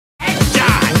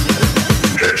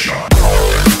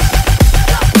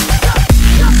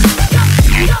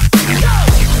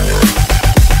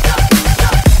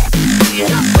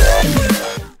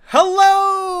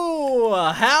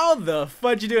the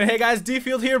fudge you doing? Hey guys,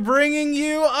 D-Field here, bringing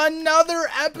you another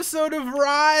episode of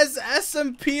Rise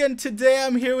SMP, and today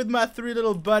I'm here with my three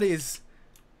little buddies.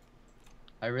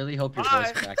 I really hope your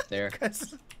voice cracks there.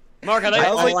 Mark, that's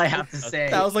all I have to say.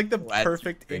 That was like the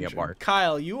perfect intro.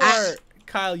 Kyle, you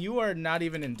are not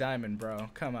even in diamond, bro.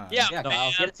 Come on. Yeah,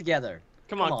 Kyle, get it together.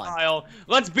 Come on, Kyle.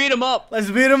 Let's beat him up.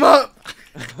 Let's beat him up.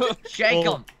 Shake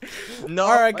him. No.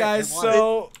 All right, guys.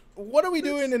 So, what are we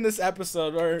doing in this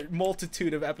episode, or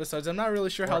multitude of episodes? I'm not really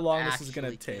sure how long this is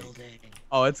gonna take.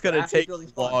 Oh, it's gonna take a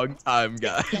long time,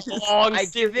 guys. I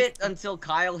give it until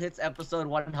Kyle hits episode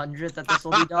 100 that this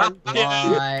will be done.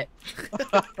 Kyle,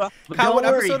 what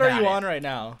episode are you on right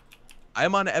now?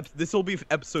 I'm on this will be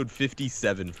episode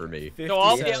 57 for me. 57. So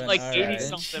I'll be at like 80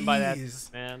 something by that,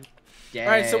 man. Dang,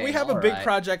 all right, so we have a big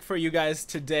project for you guys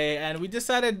today, and we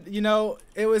decided, you know,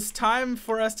 it was time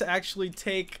for us to actually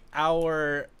take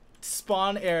our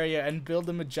spawn area and build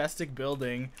a majestic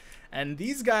building. And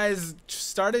these guys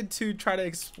started to try to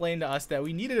explain to us that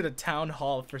we needed a town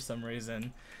hall for some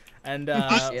reason. And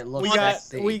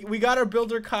we got our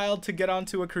builder Kyle to get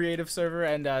onto a creative server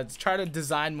and try to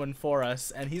design one for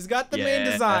us. And he's got the main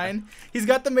design. He's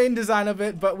got the main design of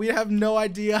it, but we have no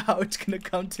idea how it's gonna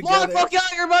come together. Mark, look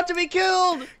out! You're about to be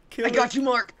killed. I got you,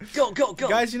 Mark. Go, go, go.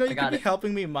 Guys, you know you could be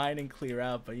helping me mine and clear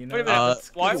out, but you know. Wait a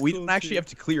minute, we don't actually have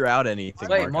to clear out anything.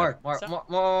 Wait, Mark.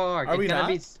 Are we gonna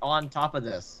be on top of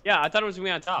this? Yeah, I thought it was gonna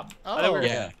be on top. Oh,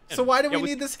 yeah. So why do we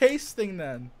need this haste thing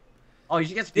then? Oh, you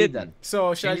should get speed then.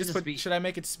 So should I just put? Should I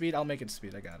make it speed? I'll make it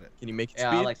speed. I got it. Can you make it speed?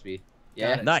 Yeah, I like speed.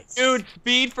 Yeah. Nice. Dude,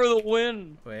 speed for the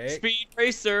win. Wait. Speed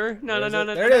racer. No.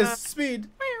 There it is. Speed.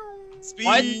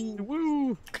 Speed.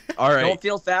 Woo. All right. Don't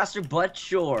feel faster, but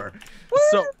sure.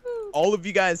 So all of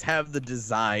you guys have the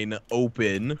design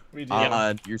open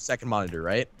on your second monitor,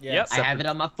 right? Yeah. Yep. I have it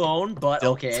on my phone, but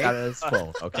okay. Got it on his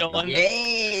phone. Okay.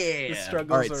 Yeah.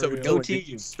 All right. So go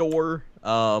to store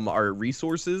our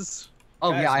resources.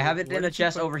 Oh Guys, yeah, I have it in a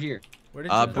chest over here. Where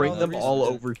did you put bring all them the all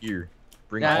resources? over here.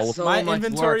 Bring That's all of so my much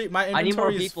inventory. work. My I need more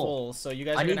inventory is people. full, so you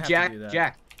guys I are need gonna have to do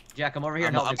that. Jack, come over here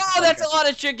and help me. Oh, that's a lot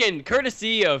of chicken.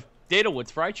 Courtesy of Datawood's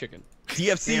fried chicken.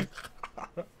 TFC.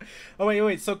 Oh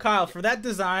wait. So Kyle, for that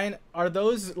design, are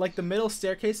those like the middle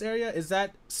staircase area? Is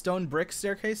that stone brick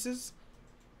staircases?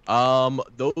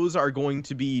 Those are going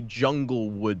to be jungle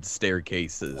wood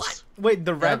staircases. What? Wait,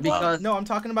 the red one? because- No, I'm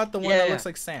talking about the one that looks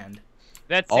like sand.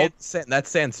 That's All it. that's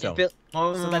sandstone.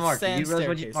 Oh, So that's Mark, sand you realize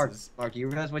what you, staircases. Mark, you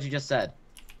realize what you just said?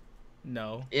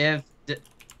 No.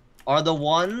 Are the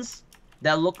ones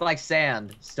that look like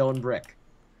sand stone brick?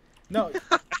 No.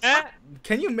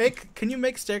 Can you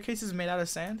make staircases made out of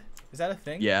sand? Is that a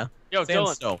thing? Yeah. Yo, Dylan.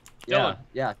 Sandstone. Dylan.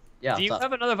 Yeah. Do you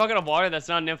have another bucket of water that's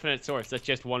not an infinite source? That's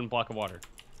just one block of water.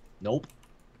 Nope.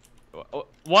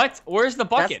 What? Where's the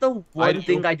bucket? That's the one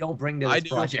thing I don't bring to this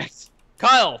project.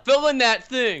 Kyle, fill in that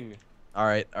thing. All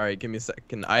right. Give me a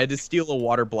second. I had to steal a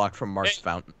water block from Mark's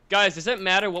fountain. Guys, does it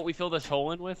matter what we fill this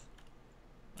hole in with?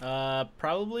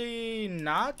 Probably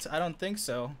not. I don't think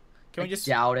so. Can we just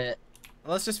doubt it?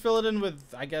 Let's just fill it in with,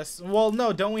 I guess. Well,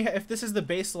 no, don't we? If this is the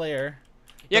base layer.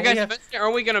 Yeah, guys. Are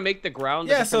we gonna make the ground?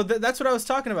 Yeah, so that's what I was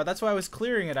talking about. That's why I was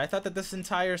clearing it. I thought that this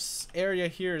entire area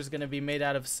here is gonna be made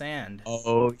out of sand.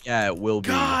 Oh yeah, it will be.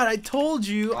 God, I told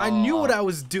you. I knew what I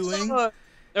was doing. All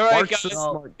right, Mark's guys. a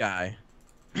smart guy.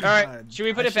 All right, should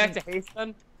we put it back to haste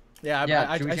then? Yeah,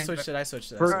 I switched it. I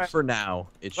switched it. For now,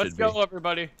 it should be. Let's go,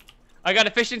 everybody. I got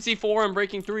efficiency 4 and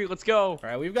breaking 3. Let's go. All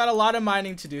right, we've got a lot of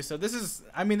mining to do. So this is,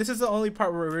 I mean, this is the only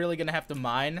part where we're really gonna have to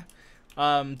mine.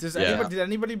 Did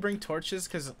anybody bring torches?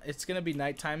 Because it's gonna be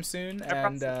nighttime soon,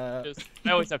 and I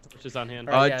always have torches on hand.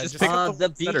 Just pick up the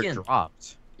beacon that are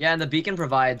dropped. Yeah, and the beacon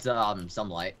provides some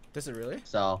light. Does it really?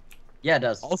 So, yeah, it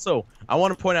does. Also, I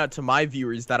want to point out to my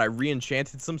viewers that I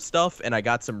re-enchanted some stuff, and I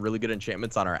got some really good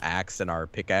enchantments on our axe and our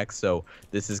pickaxe. So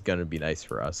this is gonna be nice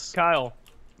for us. Kyle.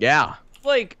 Yeah.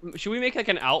 Like, should we make like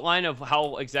an outline of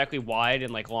how exactly wide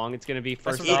and like long it's gonna be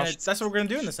first off? That's what we're gonna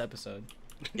do in this episode.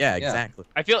 Yeah, exactly.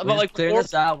 I feel, but like clear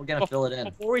this out, we're gonna fill it in.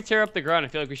 Before we tear up the ground, I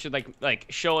feel like we should like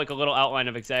show like a little outline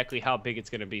of exactly how big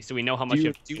it's gonna be, so we know how much.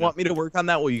 Do you want me to work on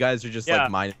that? Well, you guys are just like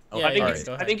mine. Yeah,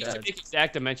 I think you should make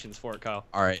exact dimensions for it, Kyle.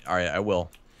 All right, I will.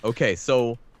 Okay,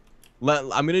 so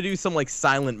I'm gonna do some like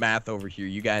silent math over here.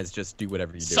 You guys just do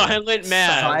whatever you do. Silent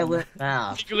math. Silent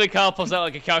math. Secretly, Kyle pulls out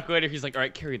like a calculator. He's like, all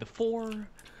right, carry the 4.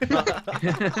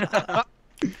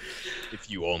 If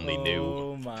you only knew.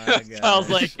 Oh my god. Kyle's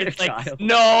like, it's like,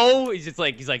 no. He's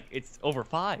like, it's over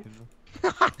 5.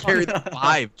 Carry the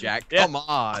 5, Jack. Yeah. Come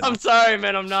on. I'm sorry,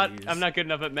 man. I'm not good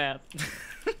enough at math.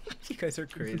 You guys are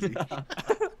crazy.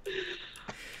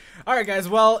 Alright guys,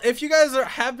 well, if you guys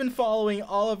have been following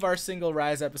all of our single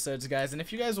Rise episodes, guys, and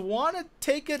if you guys want to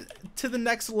take it to the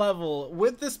next level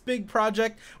with this big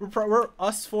project,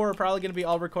 us four are probably going to be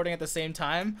all recording at the same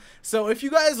time. So if you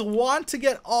guys want to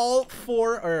get all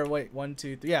four, or wait, 1,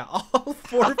 2, 3, yeah, all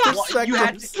four perspectives. You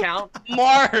had to count.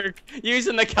 Mark,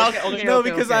 using the calculator. No,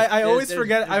 because I always There's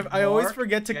forget. I always Mark,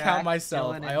 forget to Jack, count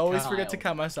myself. Dylan, I and always forget to Kyle.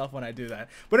 count myself when I do that.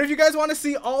 But if you guys want to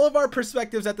see all of our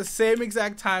perspectives at the same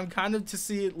exact time, kind of to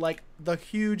see like the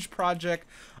huge project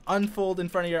unfold in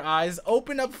front of your eyes,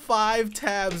 open up 5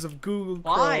 tabs of Google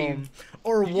Chrome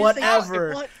or Did you say-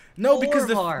 whatever. what? No, 4, because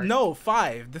Mark. no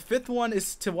 5. The 5th one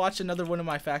is to watch another one of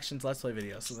my factions Let's Play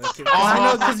videos. So because you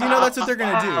know that's what they're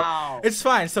gonna Wow. do. It's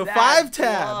fine. So That 5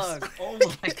 tabs. plug.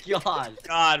 Oh my god.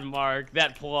 God, Mark,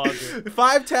 that plug.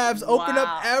 5 tabs, open Wow.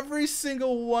 up every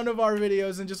single one of our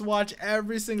videos and just watch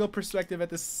every single perspective at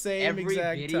the same Every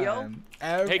exact video? time.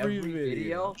 Every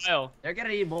video. Kyle. They're gonna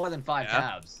need more than 5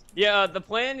 tabs. Yeah, the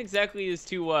plan exactly is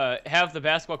to have the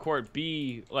basketball court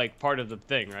be like part of the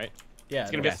thing, right? Yeah.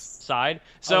 It's gonna be no. outside.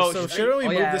 So, So, shouldn't we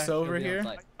move yeah, this it'll over be here?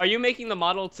 outside. are you making the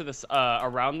model to this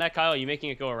around that, Kyle? Are you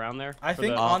making it go around there? I For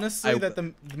think the- honestly I- that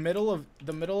the middle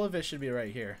of it should be right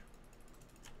here.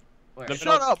 Where? The-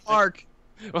 Shut up, Mark.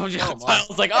 Oh, yeah, Mark.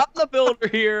 Kyle's like, I'm the builder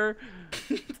here.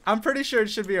 I'm pretty sure it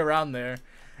should be around there.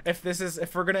 If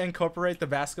we're gonna incorporate the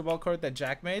basketball court that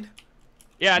Jack made.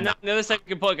 Yeah, and on the other side we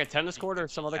can put like a tennis court or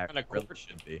some other That kind of really court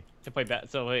should be. to play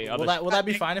so wait, Will that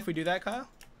be fine if we do that, Kyle?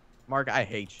 Mark, I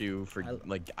hate you for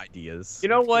like ideas. You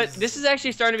know what? This is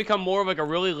actually starting to become more of like a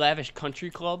really lavish country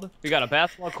club. We got a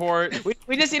basketball court.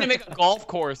 We just need to make a golf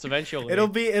course eventually. It'll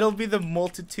be the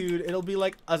multitude. It'll be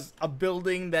like a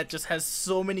building that just has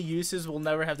so many uses. We'll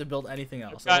never have to build anything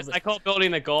else. Guys, I call it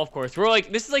building the golf course. We're like,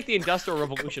 this is like the Industrial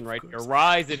Revolution right here.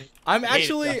 Rise and I'm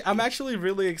hate actually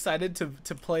really excited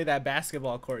to play that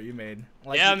basketball court you made.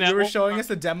 Like Yeah, you man, were we'll- showing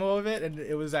us a demo of it and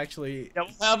it was actually yeah,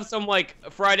 we'll have some like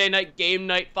Friday night game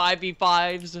night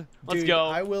 5v5s. Let's Dude, go.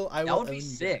 I will That would be own you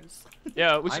sick. guys.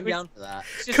 Yeah, I'm down for that.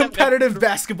 should have Competitive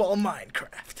basketball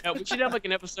Minecraft. Yeah, we should have like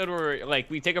an episode where like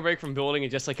we take a break from building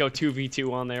and just like go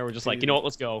 2v2 on there. We're just like, you know what,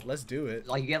 let's go. Let's do it.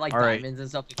 Like you get like All right. diamonds and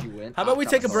stuff if you win. How about we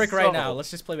take a break right So- now?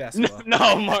 Let's just play No, basketball.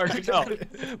 no, Mark, no.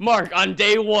 Mark, on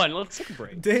day 1, let's take a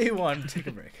break. Day 1, take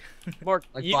a break. Mark,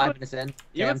 Like you 5 would, minutes in. you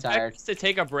Yeah, I'm expect tired. us to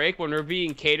take a break when we're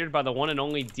being catered by the one and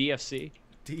only DFC?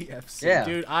 DFC. Yeah.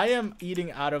 Dude, I am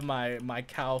eating out of my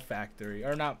cow factory.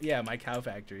 Or not, yeah, my cow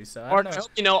factory. So I Mark, don't know.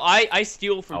 you know, I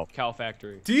steal from Oh. Cow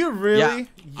Factory. Do you really?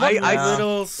 Yeah. You I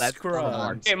little That's scrub.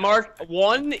 Mark. Okay, Mark,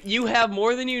 1, you have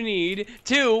more than you need.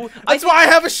 2, That's why I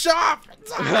have a shop.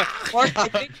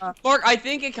 Mark, I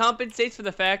think it compensates for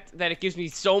the fact that it gives me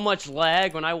so much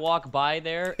lag when I walk by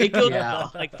there. It goes Yeah.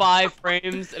 like 5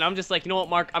 frames, and I'm just like, you know what,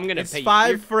 Mark, I'm gonna It's pay you.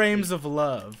 5 frames of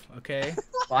love, okay?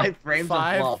 5 frames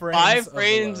Five of love. frames 5 of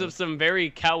frames love. of some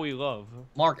very cowy love.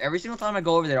 Mark, every single time I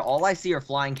go over there, all I see are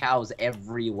flying cows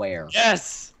everywhere.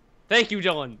 Yes! Thank you,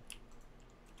 Dylan.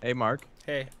 Hey, Mark.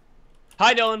 Hey,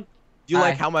 Hi, Dylan. Do you Hi.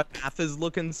 like how my math is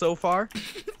looking so far?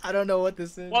 I don't know what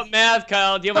this is. What math,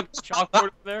 Kyle? Do you have a chalkboard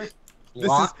over there?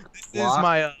 Block, This is block.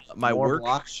 my more work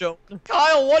blocks. show.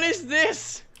 Kyle, what is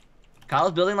this?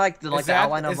 Kyle's building like the Is that,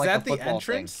 outline of is like that a the football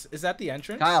entrance? Is that the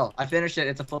entrance? thing. Kyle, I finished it.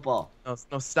 It's a football. No,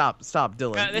 stop,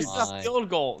 Dylan. This is a Why? field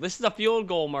goal. This is a field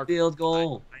goal, Mark. Field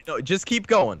goal. No, just keep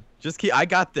going. I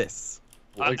got this.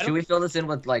 I Should we fill this in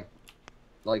with like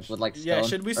stone? Yeah,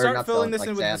 should we Or start not filling stone, this like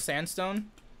in with the sand?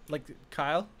 sandstone? Like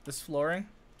Kyle, this flooring?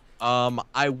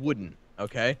 I wouldn't.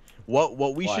 Okay. What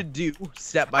we Why? should do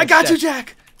step by I got step. you,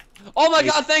 Jack! Oh my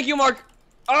god, thank you, Mark.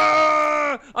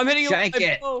 I'm hitting you Shank with my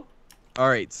it. bow. All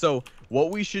right. So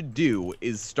what we should do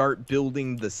is start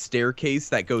building the staircase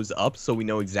that goes up, so we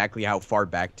know exactly how far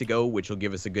back to go, which will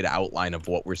give us a good outline of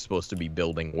what we're supposed to be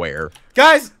building where.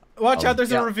 Guys, watch out,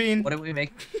 there's yeah. a ravine. What did we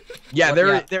make? Yeah, What- there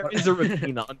yeah, there what- is a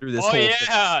ravine under this Oh whole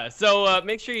yeah. So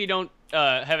make sure you don't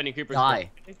have any creepers. Die.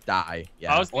 thing. Die.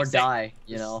 Yeah. I was Or gonna say- die,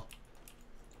 you know.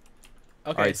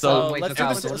 Okay, Alright, so, so- Wait, let's so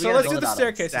Kyle, do so the, what so are we let's gonna do the build out of?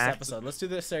 staircase this Stack. episode. Let's do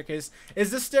the staircase. Is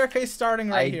this staircase starting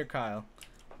right I- here, Kyle?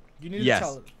 You need Yes. to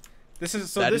tell. This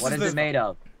is so. That This is- What is is the. it made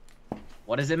of?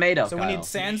 What is it made of, So we Kyle? need Of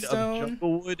sandstone.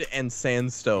 junglewood and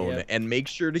sandstone, Yep. and make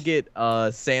sure to get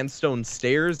sandstone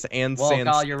stairs and Well,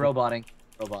 sandstone. Kyle, you're roboting.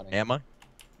 Roboting. Am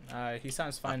I? He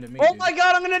sounds fine to me. Oh dude. my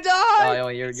god, I'm gonna Oh, die. yeah,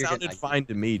 you're It getting sounded like, fine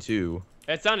to me too.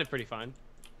 That sounded pretty fine.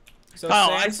 So Kyle,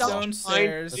 I sandstone sound fine.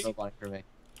 stairs. that's roboting for me.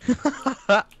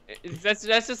 That's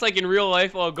just like in real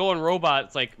life. I'll go on robot.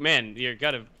 It's like, man, you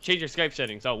gotta change your Skype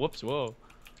settings. Oh, whoops, whoa.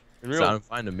 In real, Sounded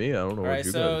fine to me. I don't know Alright, what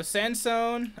you so got.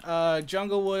 sandstone,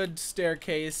 junglewood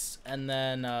staircase, and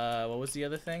then what was the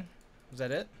other thing? Was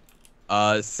that it?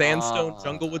 Sandstone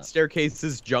junglewood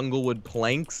staircases, junglewood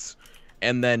planks,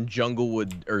 and then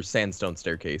junglewood or sandstone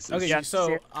staircases. Okay, Yeah, so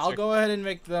sure. I'll go ahead and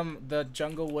make the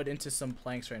jungle wood into some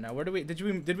planks right now. Where did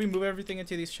we move everything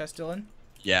into these chests, Dylan?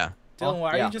 Yeah. Dylan,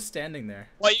 why are yeah. you just standing there?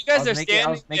 Well, you I guys was are making- I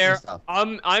was standing making there. stuff.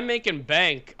 I'm making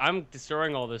bank. I'm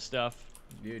destroying all this stuff.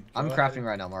 Dude, I'm go crafting ahead,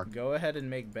 right now, Mark. Go ahead and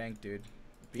make bank, dude.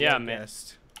 Be Yeah, our man.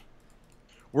 guest.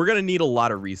 We're gonna need a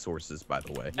lot of resources, by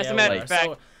the way. As a Yeah, matter we of are.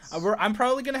 fact- So, I'm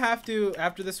probably gonna have to,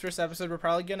 after this first episode, we're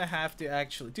probably gonna have to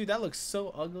actually, dude, that looks so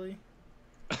ugly.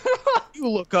 You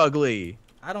look ugly.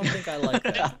 I don't think I like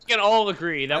that. We can all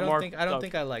agree that I don't Mark.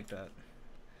 think I like that.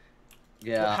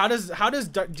 Yeah. How does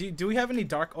do we have any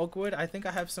dark oak wood? I think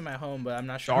I have some at home, but I'm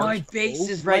not sure. My base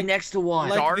is right Like- next to one.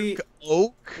 like Dark the-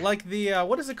 oak. Like the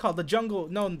what is it called? The jungle?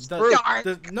 No, the Spruce.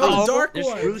 the Oh, dark there's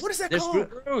one. spruce. What is that There's called?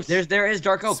 Spruce. there is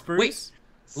dark oak. Spruce. Wait,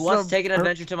 who wants to take an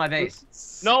adventure to my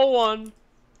base? No one.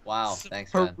 Wow,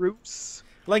 thanks, man. Spruce.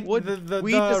 Like Would the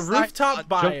we decide rooftop on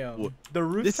biome. jungle? The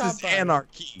rooftop. This is biome.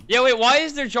 anarchy. Yeah, wait. Why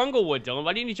is there jungle wood, Dylan?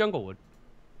 Why do you need jungle wood?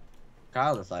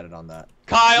 Kyle decided on that.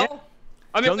 Kyle. Yeah.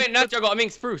 I mean, Jungle wait, not jungle. I mean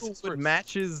spruce. Wood Spruce.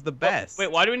 matches the best. Wait,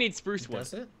 why do we need spruce wood?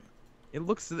 Does it? It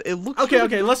looks. It looks. Okay, really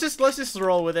okay. Let's just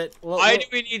roll with it. Why do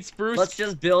we need spruce? Let's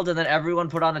just build and then everyone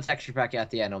put on a texture pack at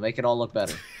the end. It'll make it all look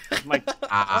better. Like,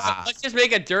 Ah. let's just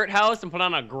make a dirt house and put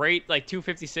on a great like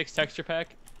 256 texture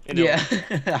pack. And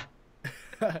Yeah.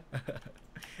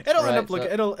 It'll end Right, up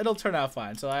looking. so- It'll turn out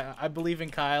fine. So I believe in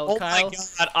Kyle. Oh Kyle. my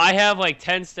god, I have like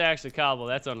 10 stacks of cobble.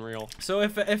 That's unreal. So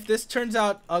if this turns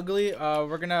out ugly,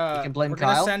 we're gonna You can blame we're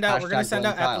gonna Kyle. send out we're gonna Hashtag send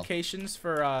blame out Kyle. applications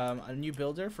for a new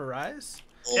builder for Rise.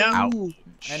 Yeah. And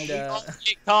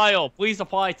Hey, Kyle, please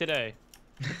apply today.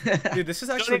 dude, this is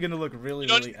actually gonna look really You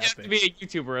don't really even have to epic. be a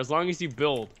YouTuber as long as you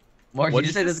build. Mark, What'd you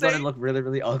you say this is gonna say? look really,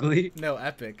 really ugly? No,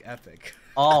 epic.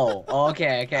 Oh,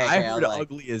 okay. I was heard like,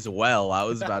 ugly as well. I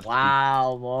was about.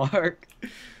 wow, Mark.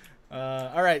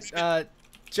 All right,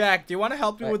 Jack, do you want to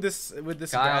help me Right. with this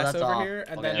Kyle, grass that's over all. here,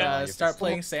 and Okay, then yeah, you're start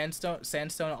fine. playing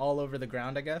sandstone all over the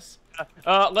ground, I guess.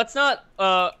 Let's not.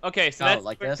 Okay, so Kyle, that's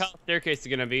like where this? Kyle's staircase is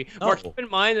gonna be. Oh. Mark, keep in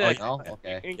mind that. Oh,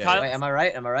 okay. in Yeah. Kyle's, Wait, am I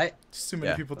right? Am I right? Just too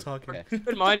many Yeah. people talking. Okay. keep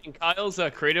in mind in Kyle's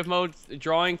creative mode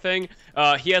drawing thing,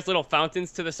 he has little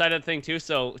fountains to the side of the thing too.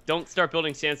 So don't start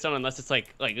building sandstone unless it's like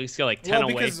at least go like 10 Well,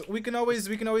 away. because we can always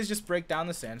just break down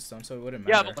the sandstone, so it wouldn't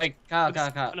Yeah, matter. but like Kyle. It's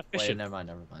Wait, inefficient. never mind.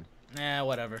 Nah,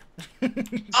 whatever.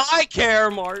 I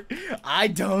care, Mark. I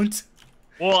don't.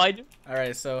 Well, I do. All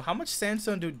right, so how much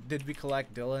sandstone did we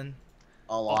collect, Dylan?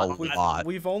 A lot. A lot.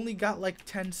 We've only got like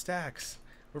 10 stacks.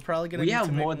 We're probably gonna We need have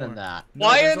to make more than that. No,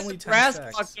 Why there's are only the 10 grass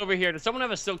stacks. blocks over here? Does someone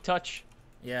have a silk touch?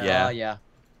 Yeah. Yeah. Yeah.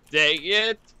 Dang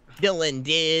it, Dylan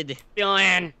did.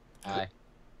 Dylan. Hi.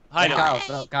 Hi, Hey,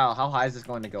 Dylan. Kyle, how high is this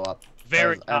going to go up?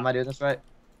 Very. Am I doing this right?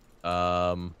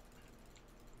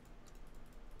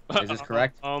 Is this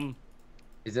correct?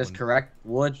 Is this correct?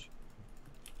 Wood?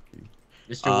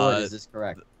 Mr. Wood, is this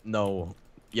correct? No.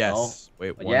 Yes.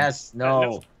 Wait. One. Yes,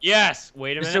 no. Yes.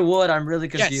 Wait a minute. Mr. Wood, I'm really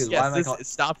Yes. confused. Why am I Yes. calling?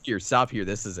 Stop here. Stop here.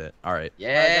 This is it. All right. Yeah.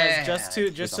 Alright, guys,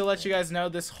 just to let you guys know,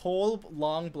 this whole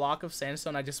long block of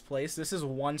sandstone I just placed, this is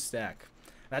 1 stack.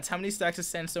 That's how many stacks of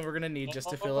sandstone we're gonna need just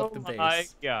to fill up the Oh my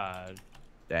base. god.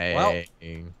 Dang.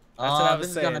 That's what I was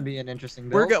This is gonna saying. be an interesting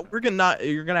We're build. you're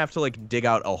gonna have to like dig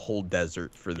out a whole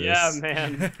desert for this. Yeah,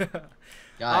 man.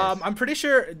 Guys, I'm pretty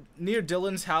sure near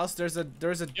Dylan's house there's a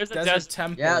desert desert.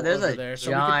 temple Yeah, there's over a there, so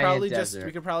giant we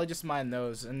desert. could probably just mine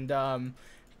those, and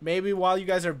maybe while you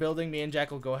guys are building, me and Jack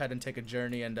will go ahead and take a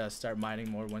journey and start mining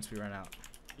more once we run out.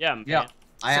 Yeah, man. yeah.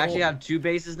 I So- actually have 2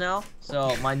 bases now.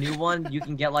 So my new one, you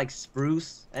can get like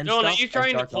spruce and No, stuff. are you as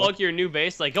trying to dark plug oak. your new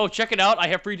base? Like, oh, check it out. I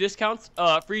have free discounts.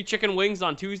 Free chicken wings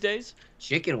on Tuesdays.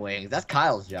 Chicken wings? That's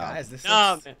Kyle's job. Guys, this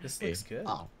Nah, looks, man. this looks good.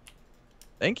 Oh,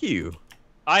 Thank you.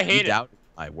 I You hate it. doubted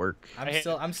my work.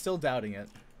 I'm still doubting it.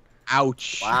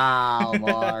 Ouch. wow,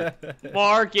 Mark.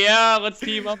 Mark, yeah, let's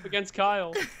team up against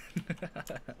Kyle.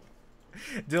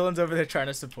 Dylan's over there trying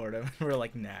to support him. We're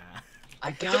like, nah.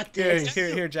 I got Here, this.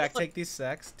 here, Jack. Take these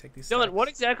sacks. Take these. Dylan, sacks. what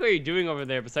exactly are you doing over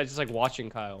there besides just like watching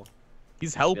Kyle?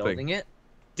 He's helping. Building it.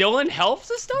 Dylan helps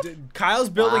us stuff? Kyle's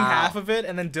building Wow. half of it,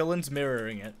 and then Dylan's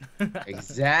mirroring it.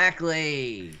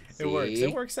 Exactly. It works. See?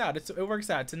 It works out. It works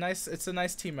out. It's a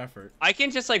nice team effort. I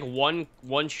can just like one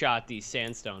shot these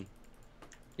sandstone.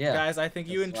 Yeah. Guys, I think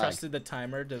you That's swag. entrusted the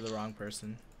timer to the wrong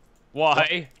person.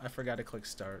 Why? I forgot to click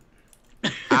start.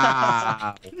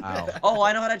 Ah. Wow. Oh,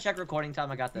 I know how to check recording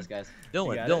time. I got this, guys.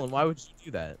 Dylan, got Dylan, why would you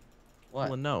do that? What?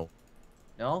 Dylan, no.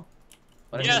 No?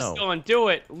 What did Yes, no. Dylan, do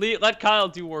it. Let Kyle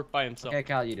do work by himself. Okay,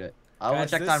 Kyle, you do it. I want Guys,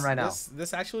 to check this- time right now.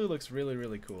 This actually looks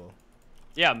really cool.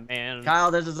 Yeah, man. Kyle,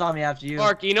 there's a zombie after you.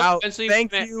 Mark, you know, Ow, eventually.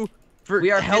 thank man, you.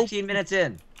 We are 15 minutes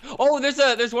in. Oh,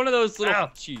 there's one of those little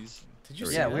Ow. cheese. Did you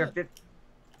see Yeah, that? we are 15.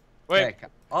 Wait. Okay.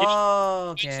 Oh,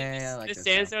 okay. I like This this.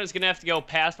 sandstone is gonna have to go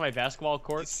past my basketball You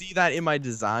court. see that in my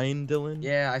design, Dylan?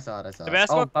 Yeah, I saw it. The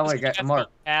basketball Oh, by the way, court's gonna have to Mark.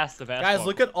 go past the basketball. Guys,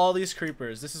 look at all these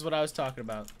creepers. This is what I was talking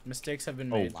about. Mistakes have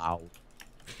been Oh made. wow.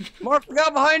 Mark, look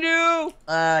out behind you!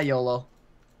 YOLO.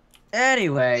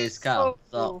 Anyways, Kyle.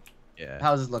 So, Yeah.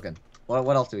 how's this looking?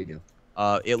 What else do we do?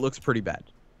 It looks pretty bad.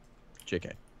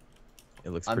 JK. It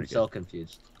looks I'm pretty so good.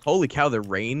 confused. Holy cow, the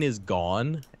rain is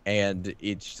gone, and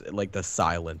it's like the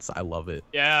silence. I love it.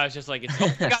 Yeah, it's just like it's.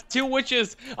 Oh, I got 2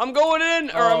 witches. I'm going in.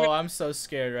 Or I'm Oh, gonna, I'm so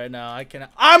scared right now. I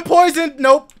cannot. I'm poisoned.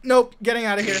 Nope. Nope. Getting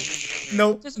out of here.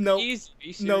 Nope. just Nope. easy. Are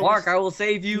you No. serious? Mark, I will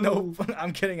save you. Nope.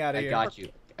 I'm getting out of I here. got you.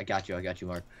 I got you,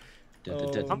 Mark.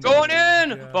 Oh, I'm going in.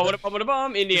 God.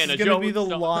 Bum, This Indiana is gonna be the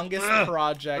Jones. longest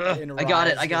project in I got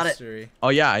it, Rise I got it. history. Oh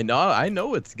yeah, I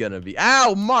know it's gonna be.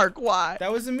 Ow, Mark, why?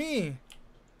 That wasn't me.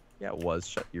 Yeah, it was.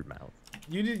 Shut your mouth.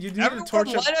 You need to Everyone, torch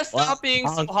let us stop being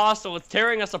so hostile. It's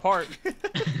tearing us apart.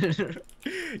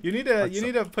 You need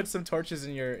to put some torches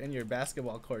in your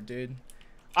basketball court, dude.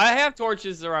 I have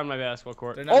torches around my basketball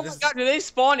court. They're not Oh my just- god, do they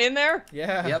spawn in there?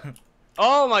 Yeah. Yep.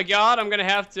 Oh my god, I'm gonna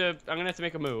have to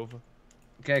make a move.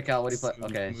 Okay, Kyle, what do you put?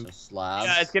 Okay, so slabs.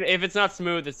 Yeah, it's gonna. If it's not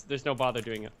smooth, there's no bother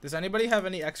doing it. Does anybody have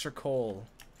any extra coal?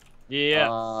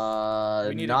 Yeah.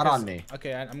 We need it Not 'cause- on me.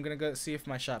 Okay, I'm gonna go see if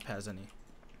my shop has any.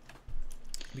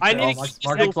 I Because- need-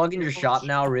 Mark, you plugging your shop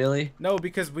now, really? No,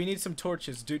 because we need some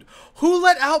torches, dude. Who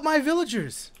let out my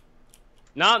villagers?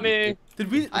 Not me.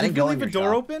 Did we I didn't we go in leave a your door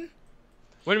shop. open?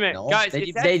 Wait a minute, No, guys. they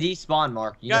is that- despawn,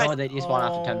 Mark. You Guys- know they despawn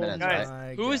after 10 minutes, Guys,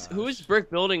 right? my whose gosh. brick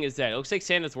building is that? It looks like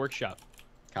Santa's workshop.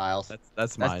 Kyle's. That's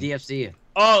That's mine. DFC.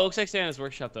 Oh, it looks like Santa's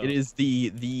workshop though. It is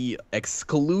the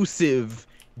exclusive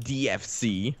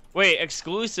DFC. Wait,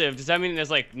 exclusive? Does that mean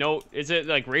there's like no? Is it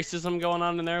like racism going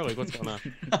on in there? Like what's going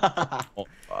on? Oh,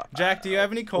 Jack, do you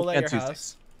have any coal at Yeah, your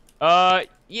Tuesdays. house?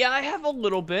 Yeah, I have a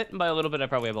little bit, and by a little bit, I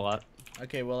probably have a lot.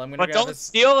 Okay, well I'm gonna But grab don't this.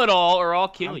 steal it all, or I'll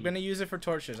kill I'm you. gonna use it for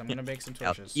torches. I'm gonna make some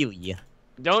I'll torches. kill you.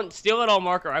 Don't steal it all,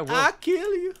 Mark, or I will. I'll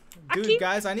kill you. I Dude, kill-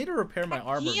 guys, I need to repair my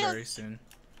armor kill- very soon.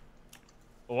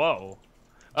 Whoa.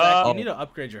 Jack, you need to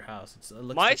upgrade your house. It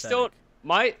looks My pathetic. stone.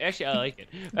 Actually, I like it.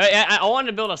 I wanted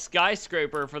to build a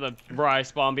skyscraper for the bride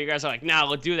spawn, but you guys are like, nah,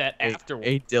 we'll do that afterwards.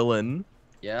 Hey, Dylan.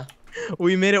 Yeah?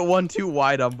 We made it 1 too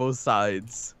wide on both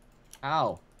sides.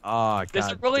 How? Ah, Does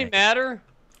God it really dang. matter?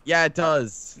 Yeah, it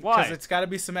does. Because Why? it's gotta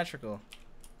be symmetrical.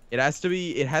 It has to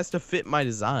be. It has to fit my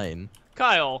design.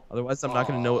 Kyle, Otherwise, I'm not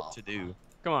gonna know what to do.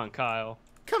 come on, Kyle.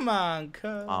 Come on,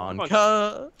 cuz. On on. cut.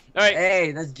 All right,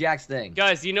 Hey, that's Jack's thing.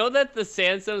 guys, you know that the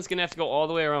sandstone is gonna have to go all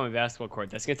the way around my basketball court.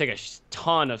 That's gonna take a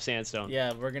ton of sandstone.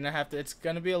 Yeah, we're gonna have to. It's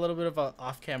gonna be a little bit of a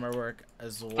off-camera work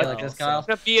as well. like this, Kyle? It's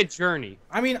gonna be a journey.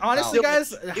 I mean, honestly, No.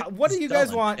 guys, what do you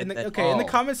guys Dylan. want? In the, okay, in the Oh,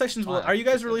 comment sections below, fine. are you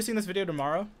guys releasing this video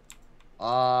tomorrow?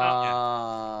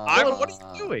 Dylan, what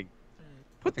are you doing?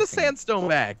 Put the fixing it. sandstone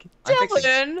back. I'm fixing it.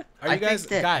 Dylan! Are I you guys,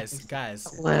 fixed it. guys,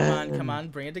 Dylan. come on,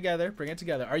 bring it together, bring it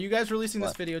together. Are you guys releasing this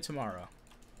What? video tomorrow?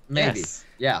 Maybe. Yes.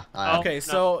 Yeah. Okay, no.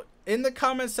 so in the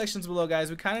comment sections below,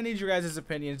 guys, we kind of need your guys'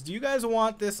 opinions. Do you guys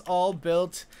want this all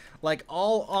built, like,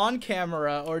 all on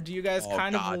camera, or do you guys Oh,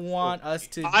 kind God. of want us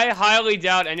to... I highly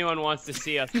doubt anyone wants to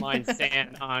see us mine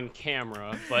sand on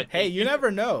camera, but Hey, you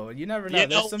never know. You never know. You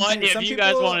know There's some what? things- If some you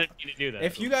guys people- wanted me to do that,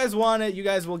 If you guys want it, you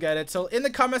guys will get it. So in the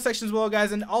comment sections below,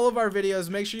 guys, in all of our videos,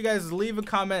 make sure you guys leave a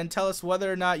comment and tell us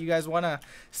whether or not you guys want to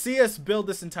see us build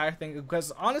this entire thing.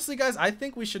 Because honestly, guys, I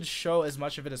think we should show as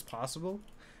much of it as possible.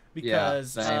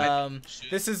 Because same.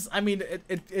 this is, I mean,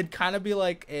 it kind of be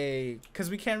like a, because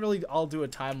we can't really all do a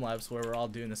time lapse where we're all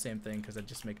doing the same thing because it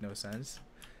just make no sense.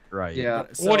 Right. Yeah.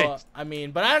 So, Would it? I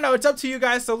mean, but I don't know. It's up to you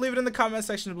guys. So leave it in the comment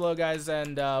section below, guys,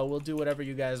 and we'll do whatever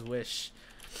you guys wish.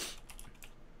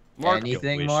 Mark,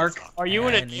 Anything, Mark? are you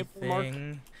in a nipple, Mark?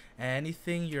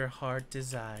 Anything your heart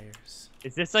desires.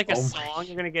 Is this like a Oh my song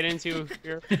you're gonna get into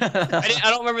here? I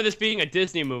don't remember this being a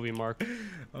Disney movie, Mark.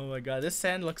 Oh my god, this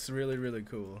sand looks really, really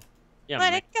cool. Yeah,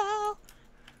 Let Mark. it go.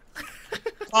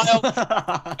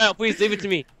 Kyle, please leave it to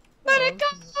me. Let it go.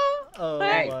 Oh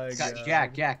Hey, my god.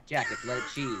 Jack, it's let it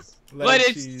cheese. Let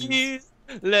it cheese.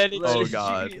 Let it Oh cheese.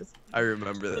 God, I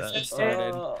remember Let's that. get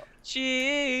started. Oh.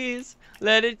 Cheese.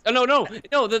 Let it. Oh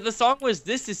no. The song was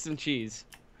 "This Is Some Cheese."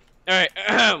 All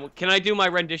right. Can I do my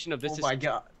rendition of "This Oh Is"? my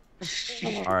god.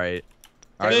 All right.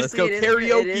 All right. Let's go It is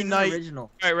karaoke an night. Original.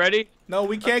 All right, ready? No,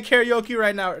 we can't karaoke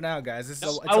right now, guys. This is No,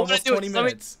 it's I wanna almost do it. 20 Let me-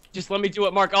 minutes. Just let me do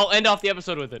it, Mark. I'll end off the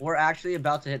episode with it. We're actually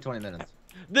about to hit 20 minutes.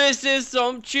 This is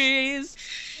some cheese.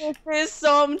 This is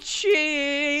some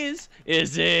cheese.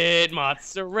 Is it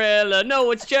mozzarella? No,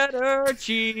 it's cheddar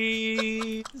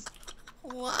cheese.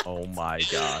 What? Oh my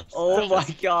gosh. Oh my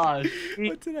gosh.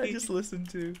 What did I just listen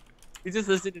to? You just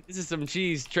listened to This Is Some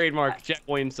Cheese, trademark Jack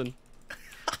Williamson.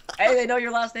 Hey, they know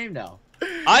your last name now.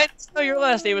 I didn't know your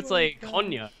last name. It's like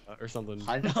Honya or something.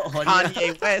 I know.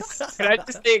 Kanye West. Can I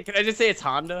just say it's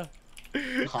Honda?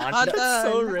 Honda. That's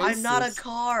so racist. I'm not a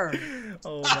car.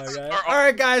 Oh my god.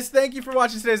 Alright guys, thank you for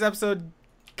watching today's episode.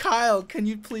 Kyle, can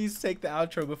you please take the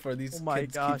outro before these Oh my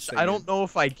kids gosh. keep singing? I don't know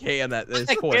if I can at this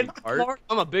I point. can't Art. anymore.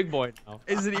 I'm a big boy now.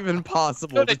 Is it even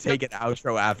possible to take an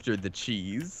outro after the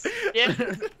cheese? Yeah.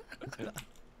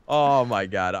 Oh my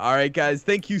god. Alright guys,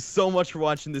 thank you so much for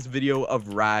watching this video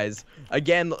of Rise.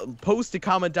 Again, post a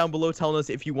comment down below telling us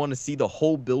if you want to see the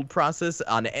whole build process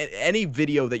on any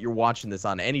video that you're watching this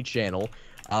on any channel.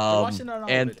 We're watching on all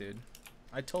of it, dude.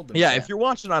 I told them. Yeah, if you're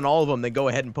watching on all of them, then go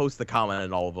ahead and post the comment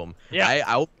on all of them. Yeah.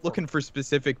 I'm looking for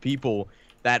specific people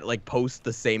that like post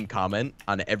the same comment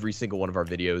on every single one of our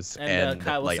videos. And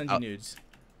Kyle will like, send you nudes.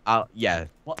 yeah,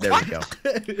 What? there we go.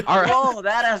 All right. Whoa,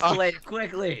 that escalated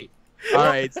quickly. All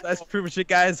right, so that's pretty much it,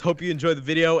 guys. Hope you enjoyed the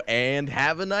video and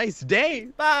have a nice day.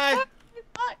 Bye.